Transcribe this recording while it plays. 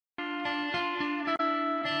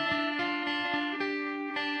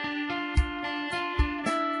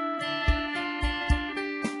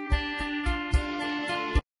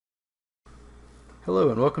Hello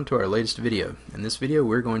and welcome to our latest video. In this video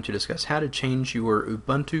we're going to discuss how to change your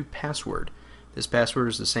Ubuntu password. This password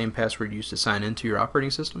is the same password used to sign into your operating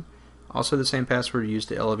system, also the same password used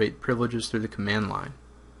to elevate privileges through the command line.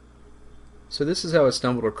 So this is how I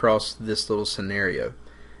stumbled across this little scenario.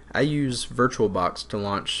 I use VirtualBox to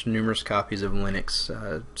launch numerous copies of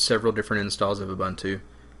Linux, several different installs of Ubuntu,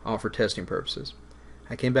 all for testing purposes.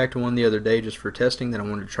 I came back to one the other day just for testing that I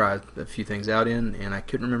wanted to try a few things out in, and I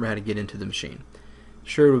couldn't remember how to get into the machine.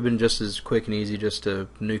 Sure, it would have been just as quick and easy just to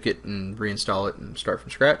nuke it and reinstall it and start from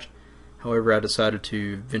scratch. However, I decided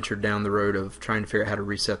to venture down the road of trying to figure out how to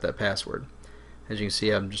reset that password. As you can see,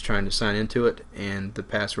 I'm just trying to sign into it and the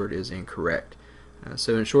password is incorrect.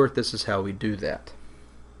 So in short, this is how we do that.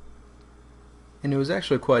 And it was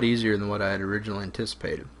actually quite easier than what I had originally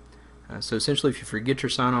anticipated. So essentially, if you forget your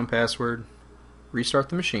sign-on password, restart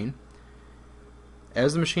the machine.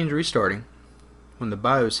 As the machine's restarting, when the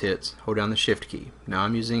BIOS hits, hold down the Shift key. Now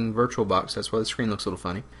I'm using VirtualBox, that's why the screen looks a little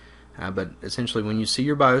funny. But essentially, when you see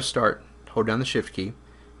your BIOS start, hold down the Shift key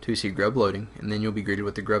till you see grub loading, and then you'll be greeted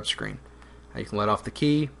with the grub screen. You can let off the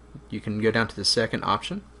key, you can go down to the second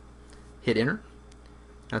option, hit enter.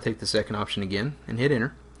 Now take the second option again and hit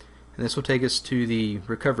enter. And this will take us to the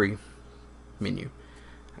recovery menu.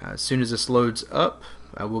 As soon as this loads up,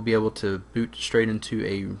 we'll be able to boot straight into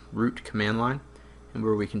a root command line and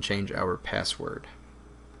where we can change our password.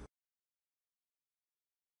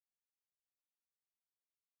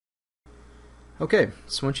 Okay,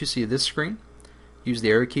 so once you see this screen, use the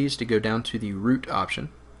arrow keys to go down to the root option,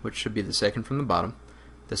 which should be the second from the bottom.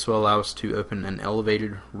 This will allow us to open an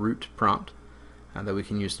elevated root prompt that we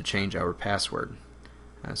can use to change our password.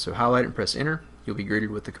 So highlight and press enter. You'll be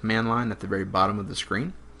greeted with the command line at the very bottom of the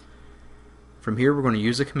screen. From here we're going to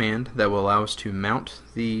use a command that will allow us to mount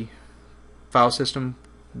the file system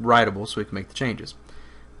writable so we can make the changes.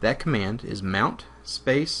 That command is mount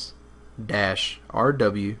space dash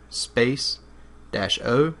rw space dash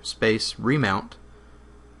o space remount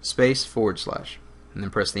space / and then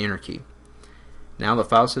press the enter key. Now the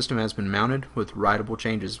file system has been mounted with writable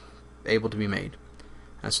changes able to be made.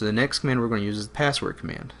 So the next command we're going to use is the password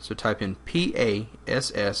command. So type in PASSWD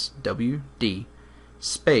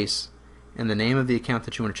space and the name of the account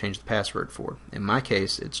that you want to change the password for. In my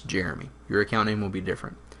case, it's Jeremy. Your account name will be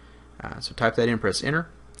different. So type that in, press enter.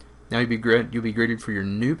 Now you'll be greeted for your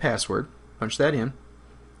new password. Punch that in,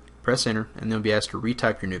 press enter, and then you'll be asked to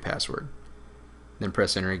retype your new password. Then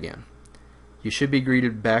press enter again. You should be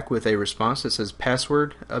greeted back with a response that says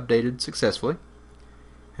password updated successfully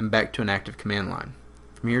and back to an active command line.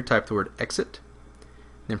 From here, type the word exit,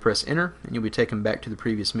 then press enter, and you'll be taken back to the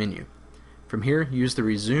previous menu. From here, use the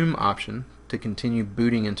resume option to continue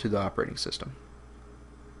booting into the operating system.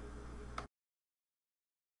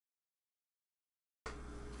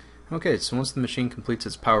 Okay, so once the machine completes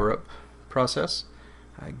its power-up process,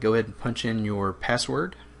 go ahead and punch in your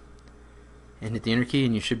password and hit the enter key,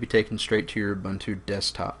 and you should be taken straight to your Ubuntu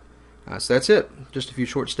desktop. So that's it. Just a few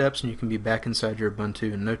short steps and you can be back inside your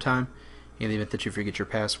Ubuntu in no time in the event that you forget your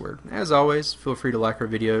password. As always, feel free to like our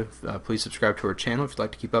video. Please subscribe to our channel if you'd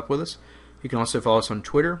like to keep up with us. You can also follow us on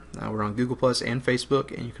Twitter. We're on Google Plus and Facebook,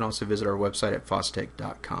 and you can also visit our website at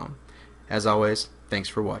fostech.com. As always, thanks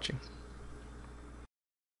for watching.